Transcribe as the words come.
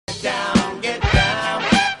down, get down,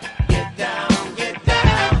 get down, get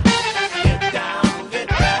down, get down, get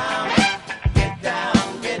down, get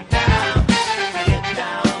down, get down, get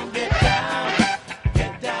down, get down,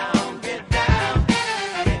 get down, get down,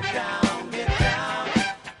 get down, get down,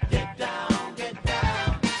 get down, get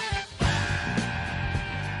down.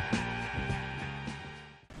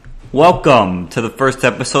 Welcome to the first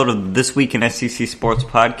episode of This Week in SEC Sports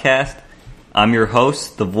Podcast. I'm your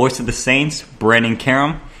host, the voice of the Saints, Brandon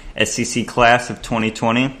Karam, SEC Class of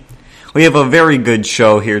 2020. We have a very good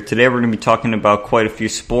show here today. We're going to be talking about quite a few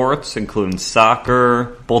sports, including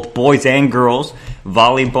soccer, both boys and girls,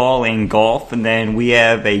 volleyball and golf. And then we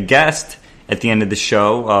have a guest at the end of the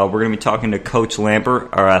show. We're going to be talking to Coach Lambert,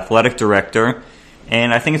 our athletic director.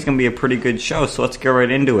 And I think it's going to be a pretty good show, so let's get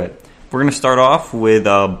right into it. We're going to start off with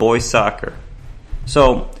boys soccer.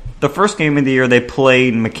 So the first game of the year, they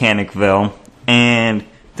played Mechanicville, and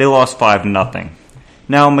they lost 5-0.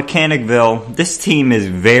 Now, Mechanicville, this team is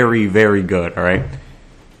very, very good, all right?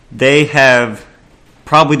 They have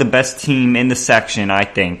probably the best team in the section, I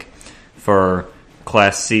think, for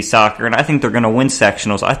Class C soccer, and I think they're going to win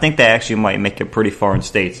sectionals. I think they actually might make it pretty far in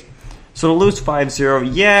states. So to lose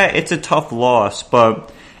 5-0, yeah, it's a tough loss,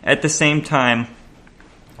 but at the same time,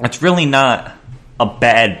 it's really not a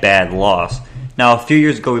bad loss. Now, a few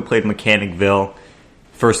years ago, we played Mechanicville,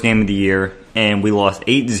 first game of the year, and we lost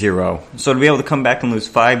 8-0. So to be able to come back and lose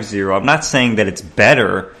 5-0, I'm not saying that it's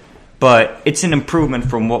better, but it's an improvement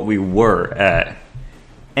from what we were at.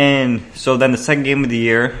 And so then the second game of the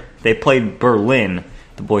year, they played Berlin,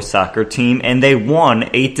 the boys soccer team, and they won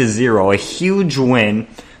 8-0, a huge win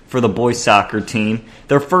for the boys soccer team.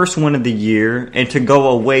 Their first win of the year, and to go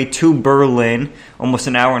away to Berlin, almost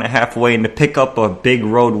an hour and a half away, and to pick up a big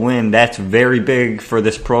road win, that's very big for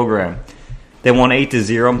this program. They won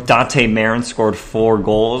 8-0. Dante Marin scored 4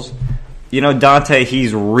 goals. You know, Dante,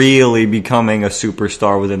 he's really becoming a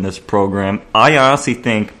superstar within this program. I honestly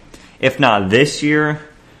think, if not this year,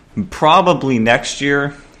 probably next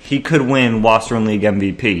year, he could win Western League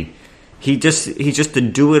MVP. He's just a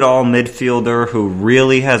do-it-all midfielder who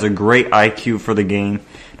really has a great IQ for the game.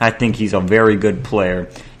 I think he's a very good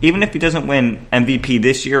player. Even if he doesn't win MVP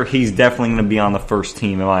this year, he's definitely going to be on the first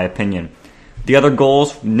team, in my opinion. The other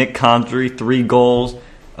goals, Nick Condry, 3 goals.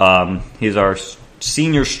 He's our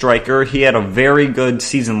senior striker. He had a very good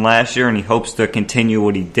season last year, and he hopes to continue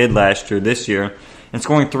what he did last year this year. And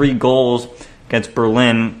scoring 3 goals against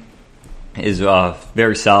Berlin is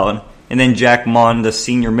very solid. And then Jack Munn, the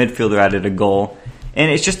senior midfielder, added a goal.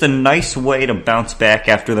 And it's just a nice way to bounce back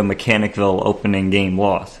after the Mechanicville opening game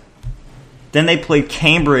loss. Then they played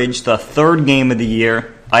Cambridge, the third game of the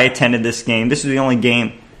year. I attended this game. This is the only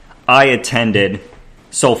game I attended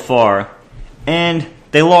so far. And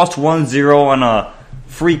they lost 1-0 on a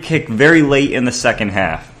free kick very late in the second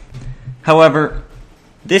half. However,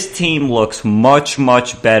 this team looks much,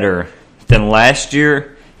 much better than last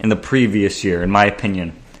year and the previous year, in my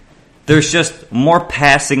opinion. There's just more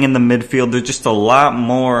passing in the midfield. There's just a lot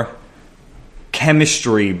more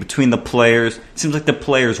chemistry between the players. It seems like the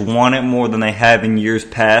players want it more than they have in years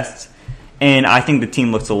past. And I think the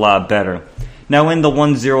team looks a lot better. Now, in the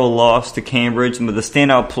 1-0 loss to Cambridge, the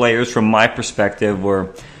standout players from my perspective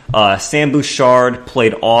were Sam Bouchard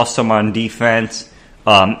played awesome on defense.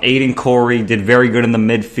 Aiden Corey did very good in the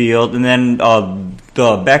midfield. And then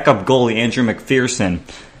the backup goalie, Andrew McPherson,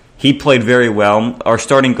 he played very well. Our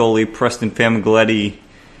starting goalie, Preston Famiglietti,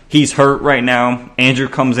 he's hurt right now. Andrew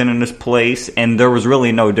comes in his place, and there was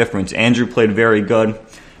really no difference. Andrew played very good.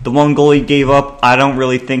 The one goal he gave up, I don't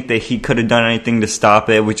really think that he could have done anything to stop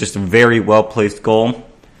it. It was just a very well-placed goal.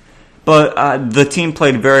 But the team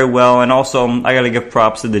played very well, and also I got to give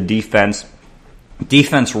props to the defense.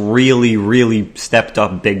 Defense really, really stepped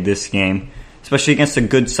up big this game, especially against a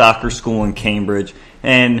good soccer school in Cambridge.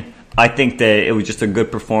 And I think that it was just a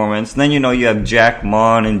good performance. And then, you have Jack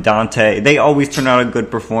Munn and Dante. They always turn out a good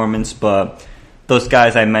performance, but those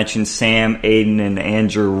guys I mentioned, Sam, Aiden, and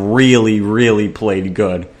Andrew, really, really played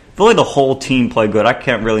good. Really, the whole team played good. I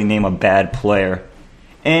can't really name a bad player.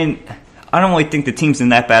 And I don't really think the team's in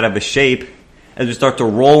that bad of a shape as we start to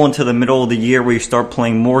roll into the middle of the year where you start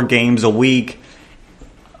playing more games a week.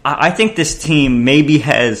 I think this team maybe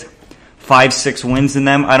has 5-6 wins in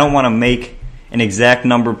them. I don't want to make an exact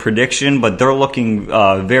number prediction, but they're looking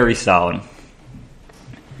very solid.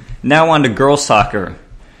 Now on to girls soccer.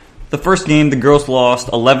 The first game, the girls lost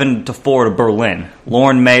 11-4 to Berlin.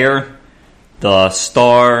 Lauren Mayer, the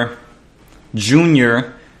star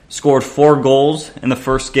junior, scored 4 goals in the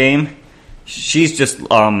first game. She's just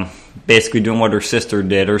basically doing what her sister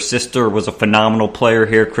did. Her sister was a phenomenal player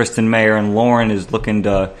here, Kristen Mayer, and Lauren is looking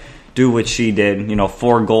to do what she did.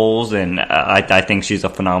 4 goals, and I think she's a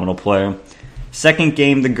phenomenal player. Second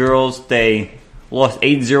game, the girls, they lost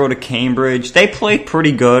 8-0 to Cambridge. They played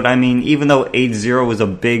pretty good. I mean, even though 8-0 was a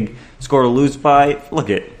big score to lose by, look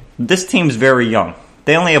at this team's very young.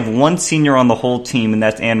 They only have one senior on the whole team, and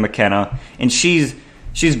that's Ann McKenna, and she's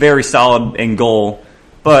very solid in goal,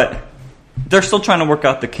 but they're still trying to work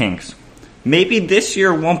out the kinks. Maybe this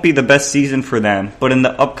year won't be the best season for them, but in the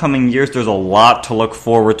upcoming years, there's a lot to look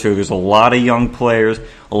forward to. There's a lot of young players,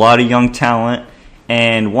 a lot of young talent,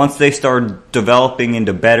 and once they start developing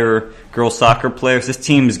into better girls soccer players, this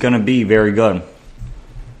team is going to be very good.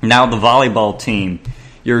 Now the volleyball team,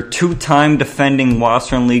 your 2-time defending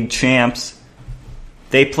Western League champs,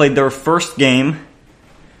 they played their first game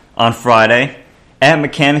on Friday at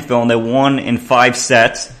Mechanicville, and they won in 5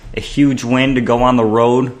 sets. A huge win to go on the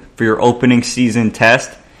road for your opening season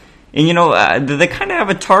test. And, they kind of have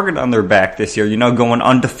a target on their back this year, going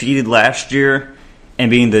undefeated last year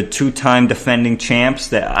and being the 2-time defending champs.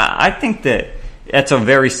 That I think that's a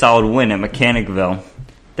very solid win at Mechanicville.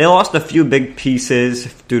 They lost a few big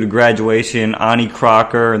pieces due to graduation, Ani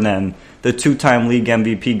Crocker, and then the 2-time league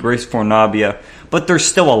MVP, Grace Fornabia. But there's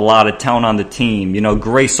still a lot of talent on the team.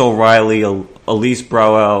 Grace O'Reilly, Elise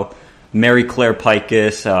Browell, Mary Claire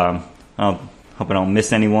Pikus. I hope I don't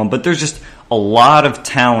miss anyone. But there's just a lot of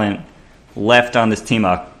talent left on this team.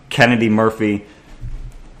 Kennedy Murphy.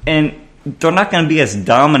 And they're not going to be as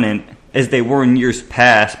dominant as they were in years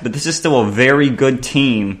past. But this is still a very good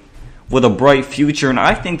team with a bright future. And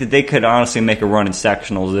I think that they could honestly make a run in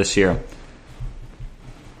sectionals this year.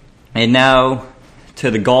 And now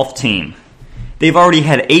to the golf team. They've already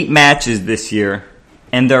had 8 matches this year,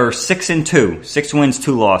 and they're 6-2, 6 wins,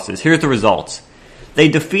 2 losses. Here's the results. They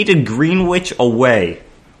defeated Greenwich away,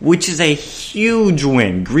 which is a huge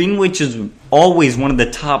win. Greenwich is always one of the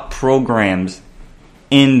top programs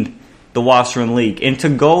in the Western League. And to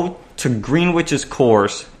go to Greenwich's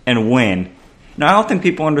course and win. Now, I don't think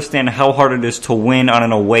people understand how hard it is to win on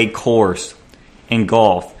an away course in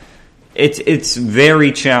golf. It's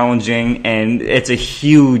very challenging, and it's a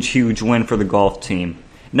huge, huge win for the golf team.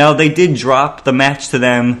 Now, they did drop the match to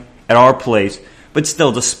them at our place, but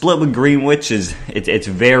still, the split with Greenwich it's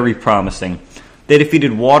very promising. They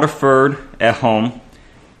defeated Waterford at home,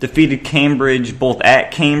 defeated Cambridge both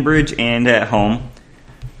at Cambridge and at home.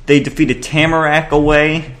 They defeated Tamarack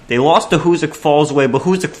away. They lost to Hoosick Falls away, but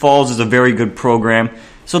Hoosick Falls is a very good program.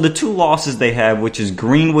 So the 2 losses they have, which is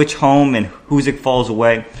Greenwich home and Hoosick Falls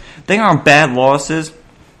away, they aren't bad losses,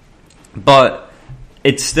 but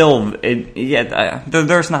it's still,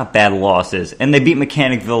 there's not bad losses. And they beat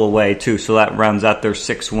Mechanicville away, too, so that rounds out their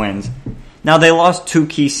 6 wins. Now, they lost 2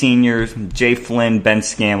 key seniors, Jay Flynn, Ben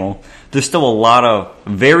Scammell. There's still a lot of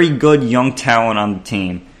very good young talent on the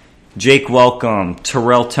team. Jake Welcome,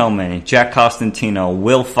 Terrell Tillman, Jack Costantino,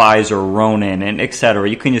 Will Pfizer, Ronan, and etc.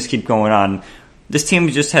 You can just keep going on. This team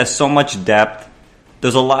just has so much depth.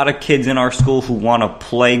 There's a lot of kids in our school who want to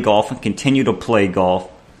play golf and continue to play golf.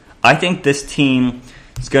 I think this team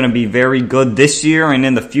is going to be very good this year and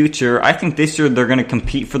in the future. I think this year they're going to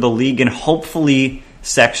compete for the league and hopefully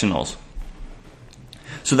sectionals.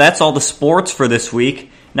 So that's all the sports for this week.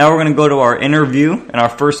 Now we're going to go to our interview, and our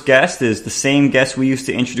first guest is the same guest we used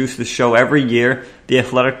to introduce the show every year, the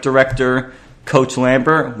athletic director, Coach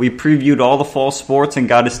Lambert. We previewed all the fall sports and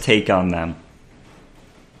got his take on them.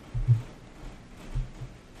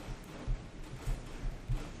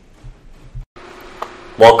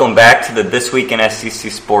 Welcome back to the This Week in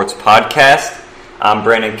SEC Sports podcast. I'm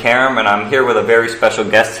Brandon Karam, and I'm here with a very special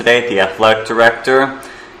guest today, the athletic director,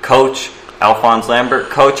 Coach Alphonse Lambert.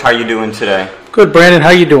 Coach, how are you doing today? Good, Brandon.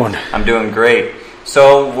 How you doing? I'm doing great.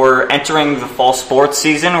 So we're entering the fall sports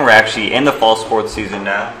season. We're actually in the fall sports season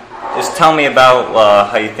now. Just tell me about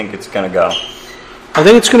how you think it's going to go. I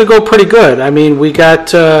think it's going to go pretty good. I mean, we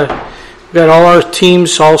got all our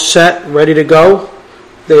teams all set, ready to go.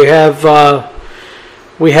 We have our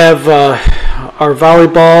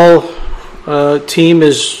volleyball team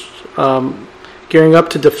is gearing up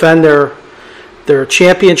to defend their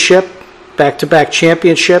championship, back-to-back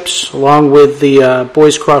championships, along with the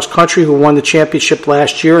boys cross country who won the championship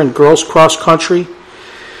last year, and girls cross country.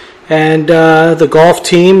 And the golf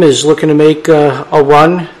team is looking to make a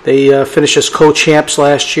run. They finished as co-champs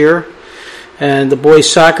last year, and the boys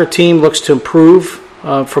soccer team looks to improve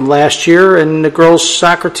from last year, and the girls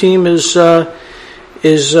soccer team is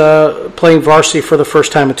playing varsity for the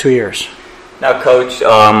first time in 2 years. Now, Coach,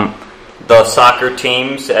 the soccer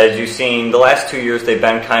teams, as you've seen, the last 2 years they've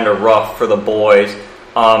been kind of rough for the boys.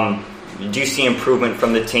 Do you see improvement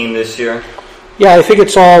from the team this year? Yeah, I think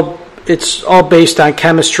it's all based on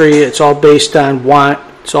chemistry. It's all based on want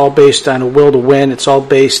It's all based on a will to win. It's all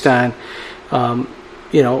based on,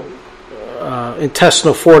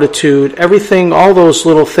 intestinal fortitude. Everything, all those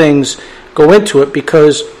little things go into it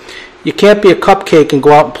because you can't be a cupcake and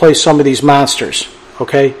go out and play some of these monsters,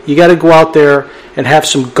 okay? You got to go out there and have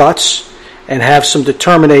some guts and have some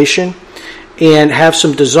determination and have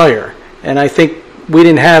some desire. And I think we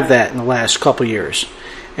didn't have that in the last couple of years.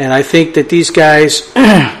 And I think that these guys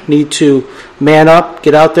need to man up,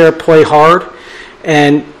 get out there, play hard,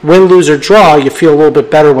 and win, lose, or draw, you feel a little bit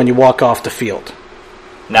better when you walk off the field.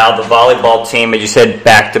 Now the volleyball team, as you said,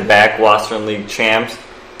 back-to-back Western League champs.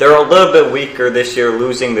 They're a little bit weaker this year,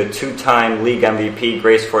 losing the two-time league MVP,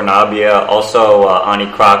 Grace Fornabia, also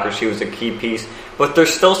Ani Crocker. She was a key piece. But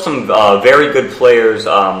there's still some very good players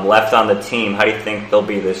left on the team. How do you think they'll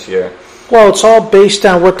be this year? Well, it's all based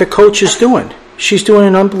on what the coach is doing. She's doing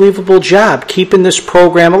an unbelievable job keeping this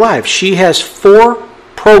program alive. She has 4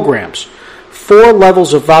 programs, 4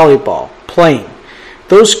 levels of volleyball playing.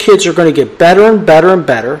 Those kids are going to get better and better and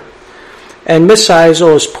better. And Miss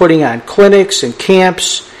Eisel is putting on clinics and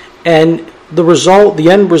camps, and the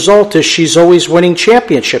end result is she's always winning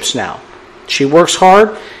championships now. She works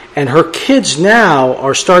hard, and her kids now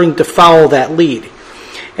are starting to follow that lead.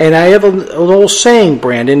 And I have an old saying,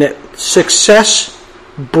 Brandon, that success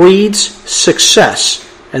breeds success.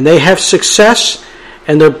 And they have success,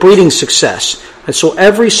 and they're breeding success. And so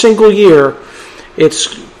every single year, it's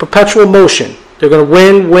perpetual motion. They're going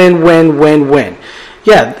to win.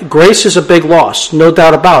 Yeah, Grace is a big loss, no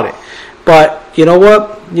doubt about it. But you know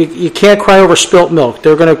what? You can't cry over spilt milk.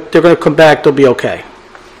 They're gonna come back. They'll be okay.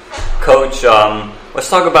 Coach, let's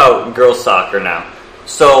talk about girls soccer now.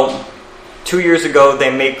 So 2 years ago, they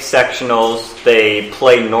make sectionals. They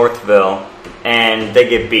play Northville, and they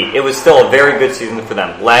get beat. It was still a very good season for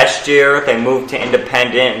them. Last year, they moved to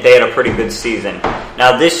independent. They had a pretty good season.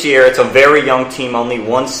 Now this year, it's a very young team, only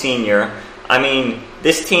 1 senior. I mean,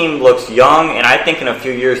 this team looks young, and I think in a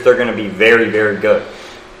few years they're going to be very, very good.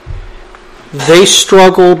 They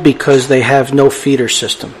struggle because they have no feeder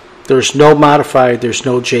system. There's no modified, there's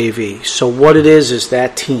no JV. So what it is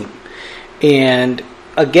that team. And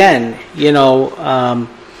again,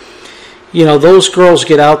 those girls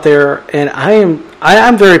get out there, and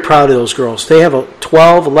I'm very proud of those girls. They have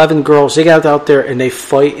 12, 11 girls. They get out there and they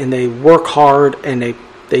fight and they work hard and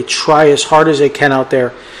they try as hard as they can out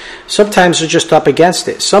there. Sometimes they're just up against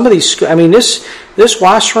it. Some of these, this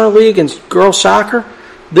Washburn League and girls soccer,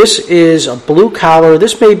 this is a blue collar.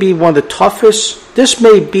 This may be one of the toughest. This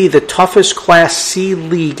may be the toughest Class C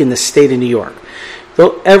league in the state of New York.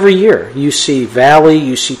 Though every year you see Valley,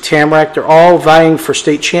 you see Tamarack, they're all vying for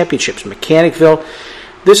state championships. Mechanicville,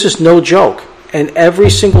 this is no joke. And every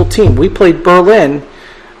single team, we played Berlin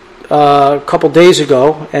a couple days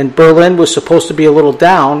ago, and Berlin was supposed to be a little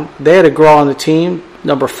down. They had a girl on the team,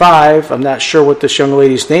 number 5. I'm not sure what this young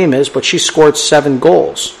lady's name is, but she scored 7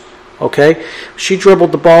 goals. Okay? She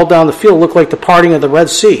dribbled the ball down the field, looked like the parting of the Red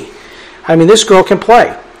Sea. This girl can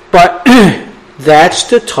play. But that's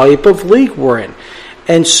the type of league we're in.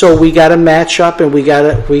 And so we got to match up, and we got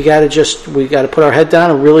to put our head down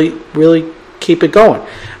and really keep it going.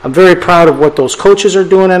 I'm very proud of what those coaches are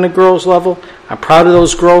doing on the girls level. I'm proud of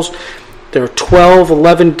those girls. They're 12,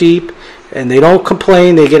 11 deep, and they don't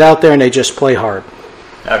complain. They get out there and they just play hard.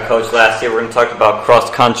 Coach, last year we're going to talk about cross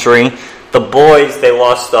country. The boys, they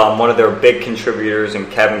lost one of their big contributors in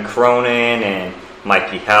Kevin Cronin and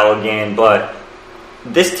Mikey Halligan, but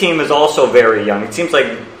this team is also very young. It seems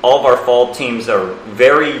like all of our fall teams are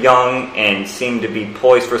very young and seem to be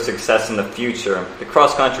poised for success in the future. The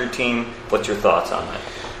cross country team, what's your thoughts on that?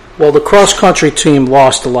 Well, the cross country team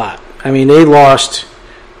lost a lot. They lost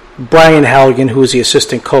Brian Halligan, who was the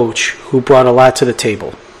assistant coach, who brought a lot to the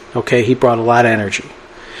table. Okay, he brought a lot of energy.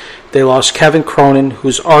 They lost Kevin Cronin,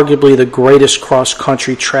 who's arguably the greatest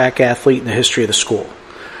cross-country track athlete in the history of the school.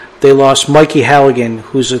 They lost Mikey Halligan,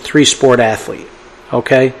 who's a 3-sport athlete.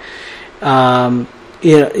 Okay, that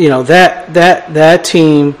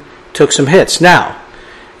team took some hits. Now,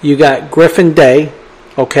 you got Griffin Day,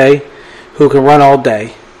 okay, who can run all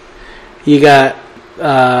day. You got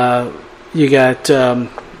Caden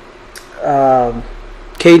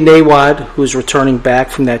Awad, who's returning back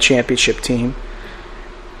from that championship team.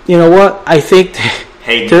 You know what? I think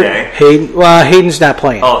Hayden's not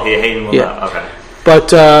playing. Oh, Hayden will not. Okay.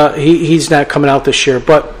 But he's not coming out this year.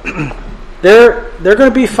 But they're going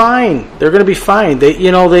to be fine. They're going to be fine. I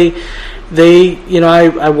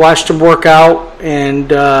watched them work out, and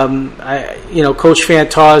Coach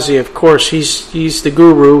Fantazzi, of course, he's the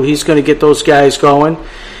guru. He's going to get those guys going,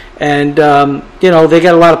 and they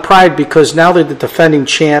got a lot of pride because now they're the defending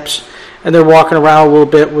champs. and they're walking around a little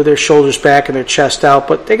bit with their shoulders back and their chest out.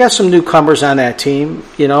 But they got some newcomers on that team.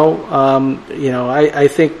 I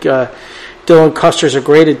think Dylan Custer's a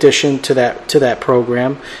great addition to that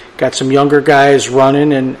program. Got some younger guys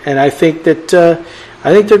running, and I think that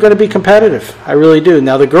they're going to be competitive. I really do.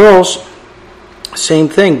 Now the girls, same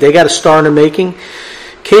thing. They got a star in the making.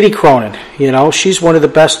 Katie Cronin, she's one of the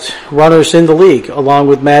best runners in the league, along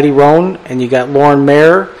with Maddie Roan, and you got Lauren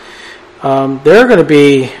Mayer. They're going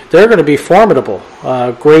to be formidable.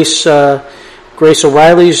 Grace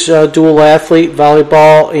O'Reilly's dual athlete,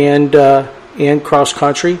 volleyball and cross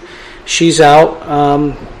country. She's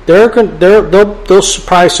out. They'll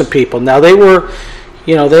surprise some people. Now they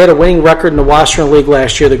had a winning record in the Washington League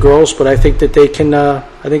last year, the girls, but I think that they can.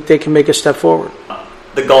 I think they can make a step forward.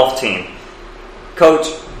 The golf team. Coach,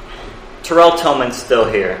 Terrell Tillman's still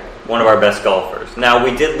here, one of our best golfers. Now,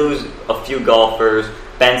 we did lose a few golfers,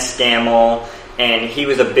 Ben Scammell, and he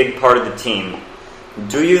was a big part of the team.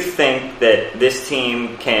 Do you think that this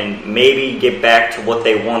team can maybe get back to what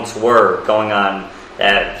they once were, going on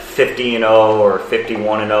that 50-0 or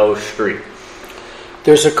 51-0 streak?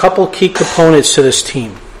 There's a couple key components to this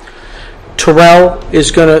team.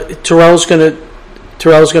 Terrell's gonna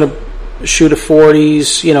shoot a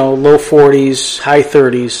 40s, low 40s, high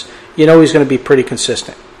 30s. He's going to be pretty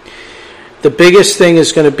consistent. The biggest thing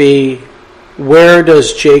is going to be, where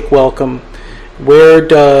does Jake Welcome, where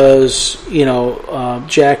does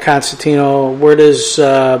Jack Constantino, where does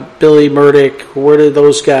Billy Murdoch, where do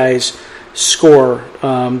those guys score?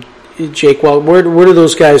 Jake Welcome, where do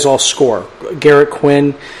those guys all score? Garrett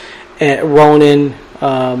Quinn, Ronan,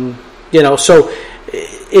 so.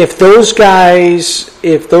 If those guys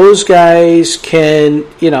can,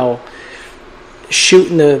 shoot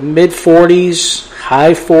in the mid 40s,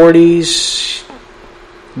 high 40s,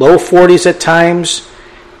 low 40s at times,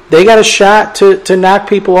 they got a shot to knock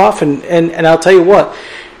people off. And I'll tell you what,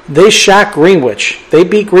 they shocked Greenwich. They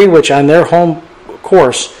beat Greenwich on their home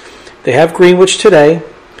course. They have Greenwich today.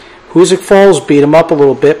 Hoosick Falls beat them up a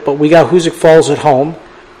little bit, but we got Hoosick Falls at home.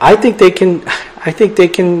 I think they can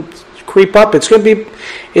creep up. It's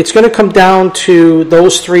going to come down to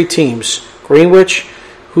those three teams: Greenwich,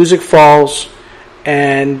 Hoosick Falls,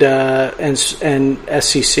 and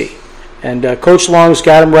SCC. And Coach Long's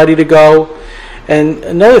got them ready to go. And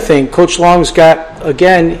another thing, Coach Long's got,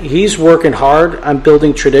 again, he's working hard on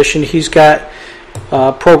building tradition. He's got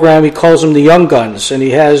a program, he calls them the Young Guns, and he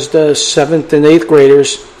has the 7th and 8th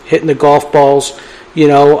graders hitting the golf balls,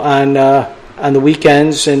 on the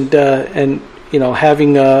weekends, and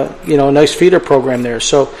having a nice feeder program there.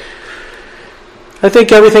 So I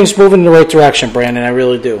think everything's moving in the right direction, Brandon. I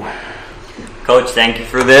really do. Coach, thank you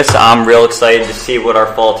for this. I'm real excited to see what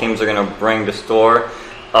our fall teams are going to bring to store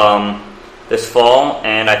this fall,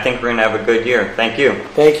 and I think we're going to have a good year. Thank you.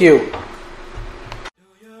 Thank you.